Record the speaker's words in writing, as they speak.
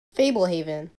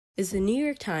Fablehaven is the New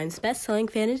York Times best-selling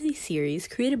fantasy series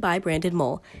created by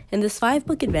Mull. In this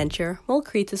 5-book adventure, Mull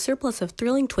creates a surplus of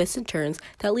thrilling twists and turns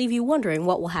that leave you wondering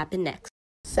what will happen next.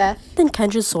 Seth and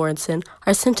Kendra Sorensen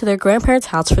are sent to their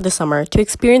grandparents' house for the summer to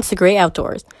experience the great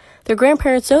outdoors. Their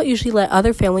grandparents don't usually let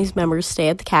other family members stay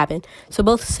at the cabin, so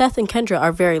both Seth and Kendra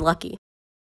are very lucky.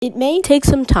 It may take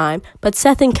some time, but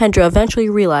Seth and Kendra eventually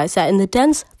realize that in the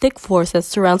dense, thick forest that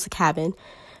surrounds the cabin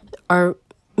are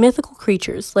mythical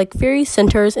creatures like fairies,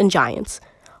 centaurs, and giants.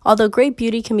 Although great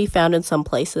beauty can be found in some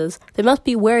places, they must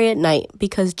be wary at night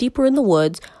because deeper in the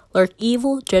woods lurk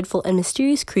evil, dreadful, and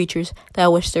mysterious creatures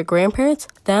that wish their grandparents,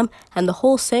 them, and the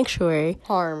whole sanctuary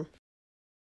harm.